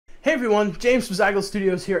Hey everyone, James from Zygal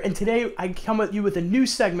Studios here, and today I come at you with a new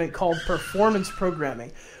segment called Performance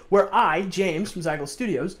Programming, where I, James from Zygal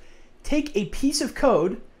Studios, take a piece of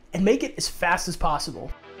code and make it as fast as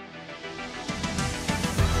possible.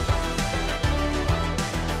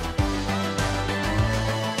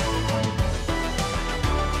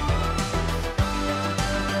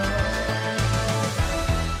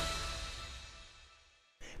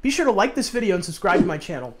 Be sure to like this video and subscribe to my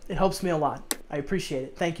channel. It helps me a lot. I appreciate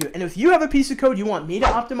it. Thank you. And if you have a piece of code you want me to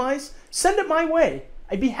optimize, send it my way.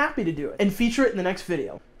 I'd be happy to do it and feature it in the next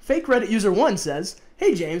video. Fake Reddit user 1 says,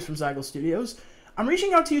 "Hey James from Zygal Studios. I'm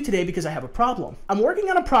reaching out to you today because I have a problem. I'm working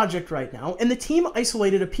on a project right now, and the team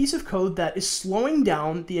isolated a piece of code that is slowing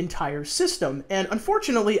down the entire system, and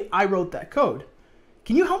unfortunately, I wrote that code.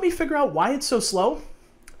 Can you help me figure out why it's so slow?"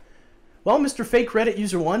 Well, Mr. Fake Reddit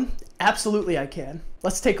user 1, absolutely I can.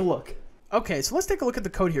 Let's take a look. Okay, so let's take a look at the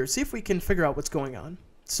code here, see if we can figure out what's going on.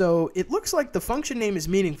 So it looks like the function name is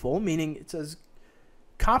meaningful, meaning it says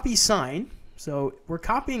copy sign. So we're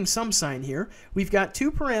copying some sign here. We've got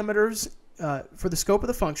two parameters for the scope of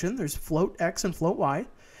the function. There's float x and float y.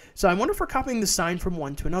 So I wonder if we're copying the sign from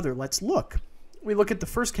one to another. Let's look. We look at the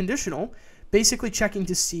first conditional, basically checking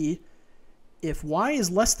to see if y is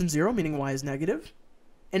less than 0, meaning y is negative,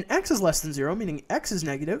 and x is less than 0, meaning x is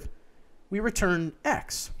negative, we return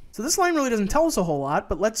x. So this line really doesn't tell us a whole lot,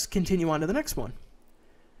 but let's continue on to the next one.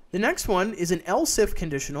 The next one is an else if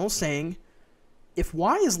conditional saying if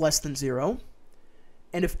y is less than 0,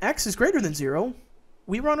 and if x is greater than 0,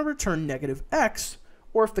 we want to return negative x,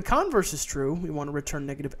 or if the converse is true, we want to return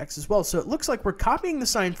negative x as well. So it looks like we're copying the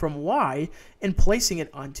sign from y and placing it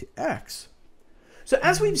onto x. So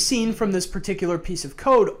as we've seen from this particular piece of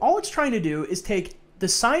code, all it's trying to do is take the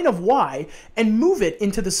sign of y and move it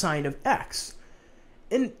into the sign of x.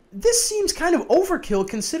 And this seems kind of overkill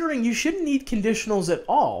considering you shouldn't need conditionals at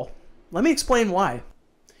all. Let me explain why.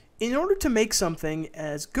 In order to make something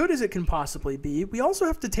as good as it can possibly be, we also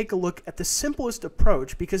have to take a look at the simplest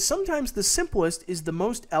approach, because sometimes the simplest is the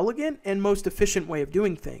most elegant and most efficient way of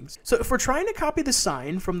doing things. So if we're trying to copy the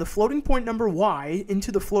sign from the floating point number y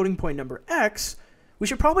into the floating point number x, we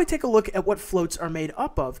should probably take a look at what floats are made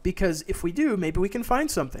up of, because if we do, maybe we can find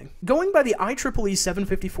something. Going by the IEEE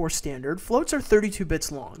 754 standard, floats are 32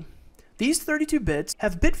 bits long. These 32 bits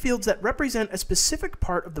have bit fields that represent a specific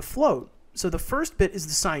part of the float. So the first bit is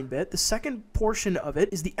the sign bit, the second portion of it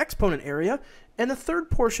is the exponent area, and the third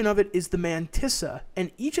portion of it is the mantissa. And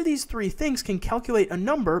each of these three things can calculate a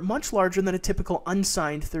number much larger than a typical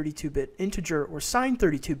unsigned 32-bit integer or signed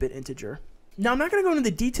 32-bit integer. Now, I'm not going to go into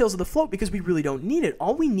the details of the float because we really don't need it.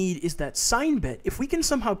 All we need is that sign bit. If we can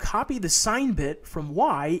somehow copy the sign bit from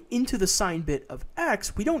y into the sign bit of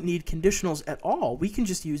x, we don't need conditionals at all. We can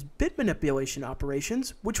just use bit manipulation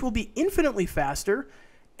operations, which will be infinitely faster,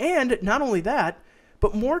 and not only that,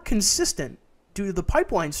 but more consistent due to the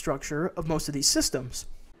pipeline structure of most of these systems.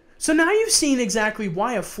 So now you've seen exactly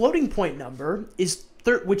why a floating point number,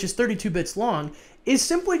 which is 32 bits long, is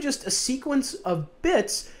simply just a sequence of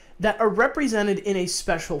bits that are represented in a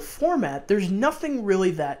special format. There's nothing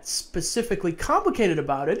really that specifically complicated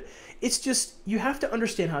about it. It's just you have to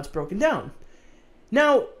understand how it's broken down.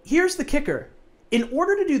 Now, here's the kicker. In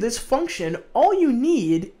order to do this function, all you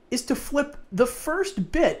need is to flip the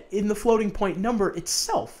first bit in the floating point number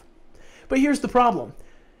itself. But here's the problem.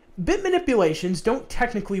 Bit manipulations don't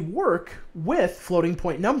technically work with floating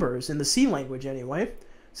point numbers, in the C language anyway.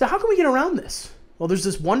 So how can we get around this? Well, there's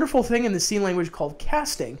this wonderful thing in the C language called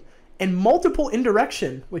casting, and multiple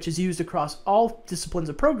indirection, which is used across all disciplines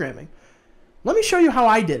of programming. Let me show you how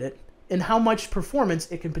I did it, and how much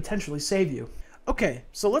performance it can potentially save you. Okay,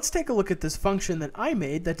 so let's take a look at this function that I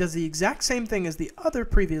made that does the exact same thing as the other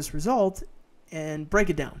previous result, and break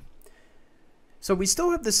it down. So we still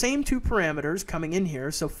have the same two parameters coming in here,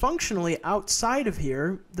 so functionally outside of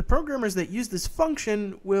here, the programmers that use this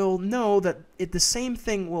function will know that the same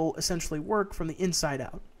thing will essentially work from the inside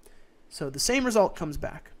out. So the same result comes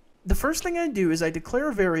back. The first thing I do is I declare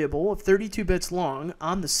a variable of 32 bits long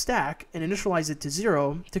on the stack and initialize it to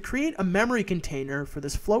 0 to create a memory container for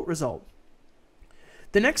this float result.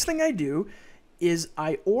 The next thing I do is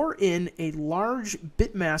I OR in a large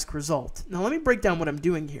bit mask result. Now let me break down what I'm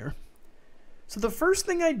doing here. So the first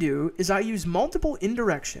thing I do is I use multiple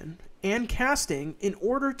indirection and casting in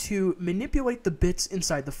order to manipulate the bits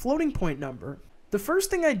inside the floating point number. The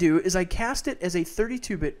first thing I do is I cast it as a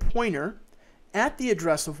 32-bit pointer at the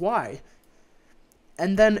address of y.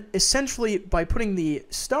 And then essentially by putting the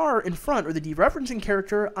star in front, or the dereferencing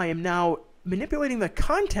character, I am now manipulating the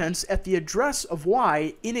contents at the address of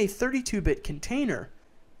y in a 32-bit container.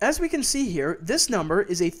 As we can see here, this number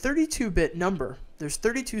is a 32-bit number. There's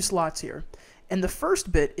 32 slots here. And the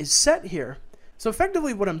first bit is set here. So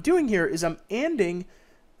effectively what I'm doing here is I'm ANDing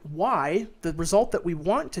y, the result that we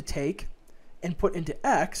want to take, and put into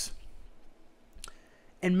x,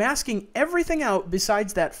 and masking everything out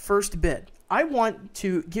besides that first bit. I want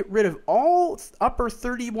to get rid of all upper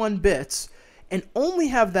 31 bits and only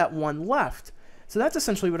have that one left. So that's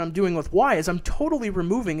essentially what I'm doing with y, is I'm totally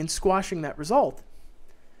removing and squashing that result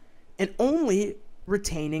and only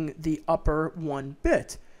retaining the upper one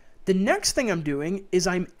bit. The next thing I'm doing is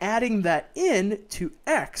I'm adding that in to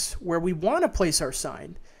x, where we want to place our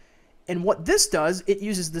sign. And what this does, it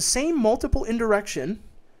uses the same multiple indirection.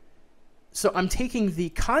 So I'm taking the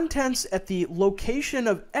contents at the location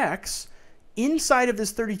of x inside of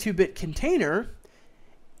this 32-bit container,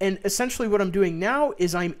 and essentially what I'm doing now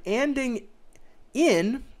is I'm ANDing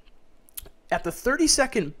in at the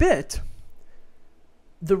 32nd bit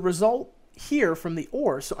the result here from the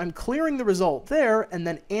OR. So I'm clearing the result there and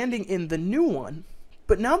then ANDing in the new one.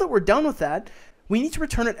 But now that we're done with that, we need to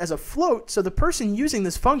return it as a float, so the person using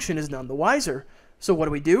this function is none the wiser. So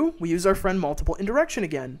what do? We use our friend multiple indirection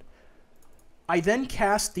again. I then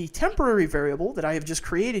cast the temporary variable that I have just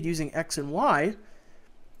created using x and y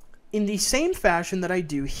in the same fashion that I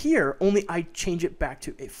do here, only I change it back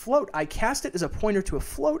to a float. I cast it as a pointer to a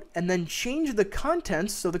float and then change the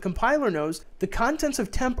contents so the compiler knows the contents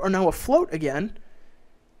of temp are now a float again,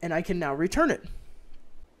 and I can now return it.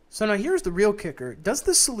 So now here's the real kicker. Does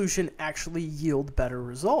this solution actually yield better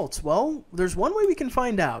results? Well, there's one way we can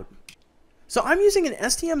find out. So I'm using an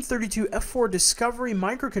STM32F4 Discovery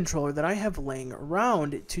microcontroller that I have laying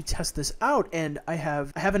around to test this out, and I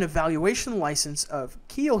have an evaluation license of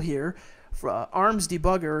Keel here for ARMS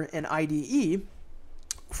debugger and IDE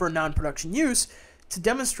for non-production use to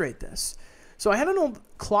demonstrate this. So I had an old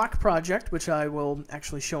clock project, which I will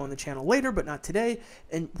actually show on the channel later, but not today,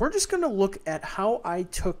 and we're just going to look at how I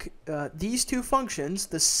took these two functions,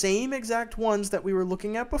 the same exact ones that we were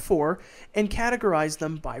looking at before, and categorized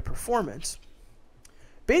them by performance.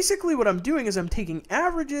 Basically what I'm doing is I'm taking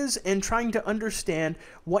averages and trying to understand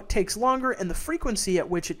what takes longer and the frequency at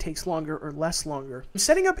which it takes longer or less longer. I'm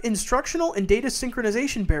setting up instructional and data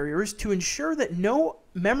synchronization barriers to ensure that no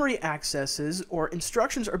memory accesses or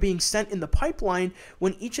instructions are being sent in the pipeline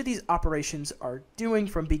when each of these operations are doing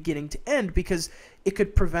from beginning to end, because it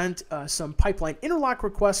could prevent some pipeline interlock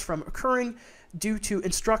requests from occurring due to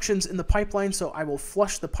instructions in the pipeline. So I will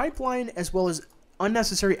flush the pipeline as well as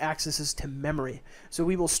unnecessary accesses to memory. So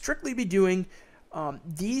we will strictly be doing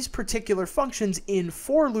these particular functions in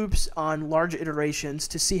for loops on large iterations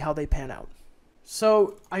to see how they pan out.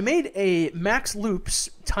 So I made a max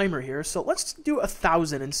loops timer here, so let's do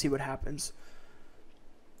 1,000 and see what happens.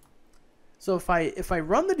 So if I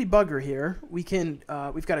run the debugger here, we can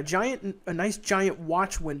we've got a nice giant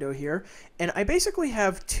watch window here, and I basically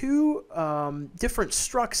have two different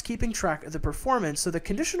structs keeping track of the performance. So the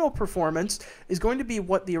conditional performance is going to be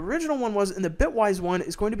what the original one was, and the bitwise one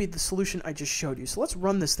is going to be the solution I just showed you. So let's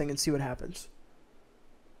run this thing and see what happens.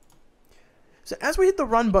 So as we hit the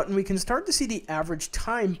run button, we can start to see the average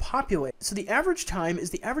time populate. So the average time is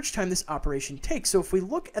the average time this operation takes. So if we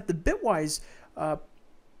look at the bitwise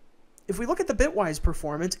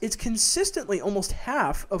performance, it's consistently almost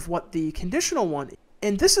half of what the conditional one is.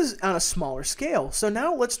 And this is on a smaller scale. So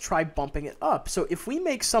now let's try bumping it up. So if we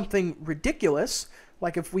make something ridiculous,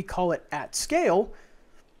 like if we call it at scale,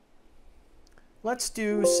 let's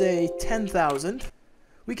do, say, 10,000.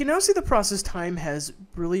 We can now see the process time has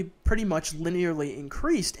really pretty much linearly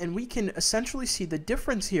increased, and we can essentially see the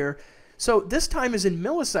difference here. So this time is in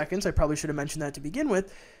milliseconds. I probably should have mentioned that to begin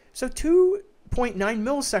with. So 2.9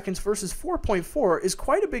 milliseconds versus 4.4 is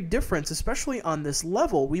quite a big difference, especially on this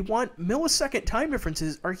level. We want millisecond time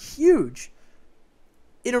differences are huge.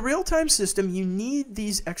 In a real-time system, you need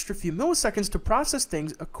these extra few milliseconds to process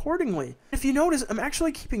things accordingly. If you notice, I'm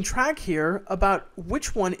actually keeping track here about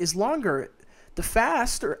which one is longer. The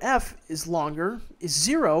fast, or F, is longer, is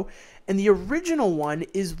 0, and the original one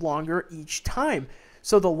is longer each time.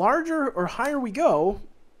 So the larger or higher we go,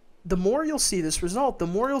 the more you'll see this result, the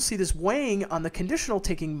more you'll see this weighing on the conditional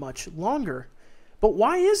taking much longer. But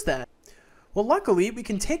why is that? Well, luckily, we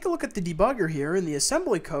can take a look at the debugger here in the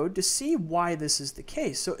assembly code to see why this is the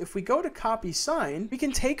case. So if we go to copy sign, we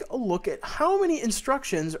can take a look at how many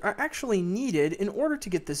instructions are actually needed in order to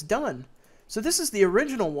get this done. So this is the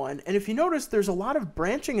original one, and if you notice, there's a lot of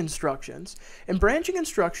branching instructions, and branching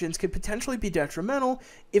instructions could potentially be detrimental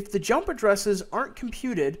if the jump addresses aren't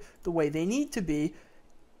computed the way they need to be,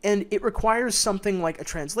 and it requires something like a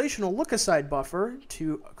translational look-aside buffer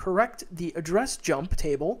to correct the address jump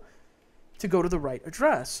table to go to the right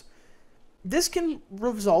address. This can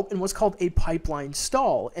result in what's called a pipeline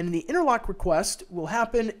stall, and the interlock request will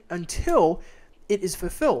happen until it is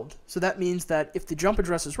fulfilled. So that means that if the jump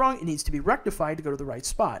address is wrong, it needs to be rectified to go to the right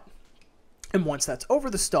spot. And once that's over,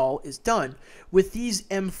 the stall is done. With these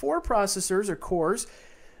M4 processors or cores,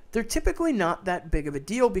 they're typically not that big of a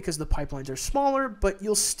deal because the pipelines are smaller, but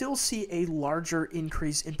you'll still see a larger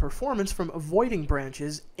increase in performance from avoiding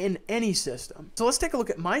branches in any system. So let's take a look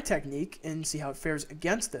at my technique and see how it fares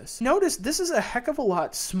against this. Notice this is a heck of a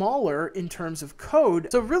lot smaller in terms of code.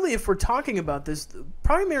 So really, if we're talking about this, the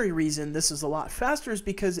primary reason this is a lot faster is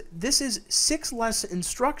because this is 6 less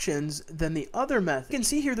instructions than the other method. You can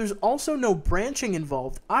see here there's also no branching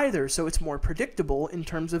involved either, so it's more predictable in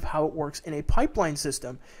terms of how it works in a pipeline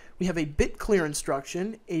system. We have a bit clear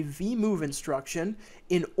instruction, a vmove instruction,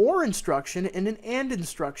 an OR instruction, and an AND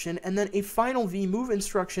instruction, and then a final vmove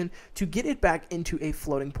instruction to get it back into a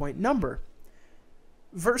floating point number,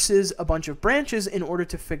 versus a bunch of branches in order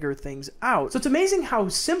to figure things out. So it's amazing how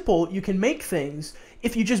simple you can make things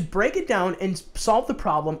if you just break it down and solve the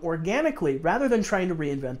problem organically rather than trying to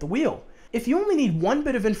reinvent the wheel. If you only need one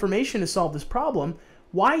bit of information to solve this problem,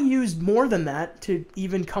 why use more than that to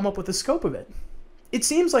even come up with the scope of it? It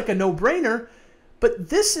seems like a no-brainer, but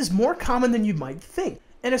this is more common than you might think.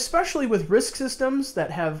 And especially with risk systems that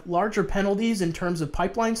have larger penalties in terms of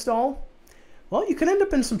pipeline stall, well, you can end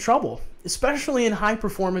up in some trouble, especially in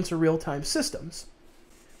high-performance or real-time systems.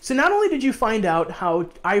 So not only did you find out how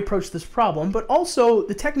I approach this problem, but also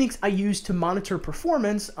the techniques I use to monitor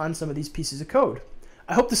performance on some of these pieces of code.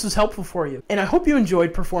 I hope this was helpful for you, and I hope you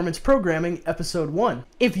enjoyed Performance Programming Episode 1.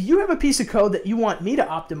 If you have a piece of code that you want me to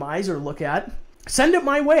optimize or look at, send it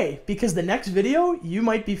my way, because the next video you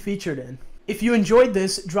might be featured in. If you enjoyed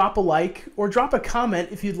this, drop a like or drop a comment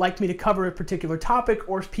if you'd like me to cover a particular topic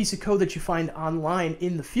or piece of code that you find online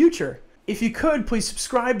in the future. If you could, please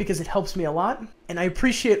subscribe because it helps me a lot, and I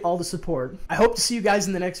appreciate all the support. I hope to see you guys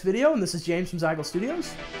in the next video, and this is James from Zygal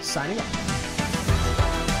Studios, signing off.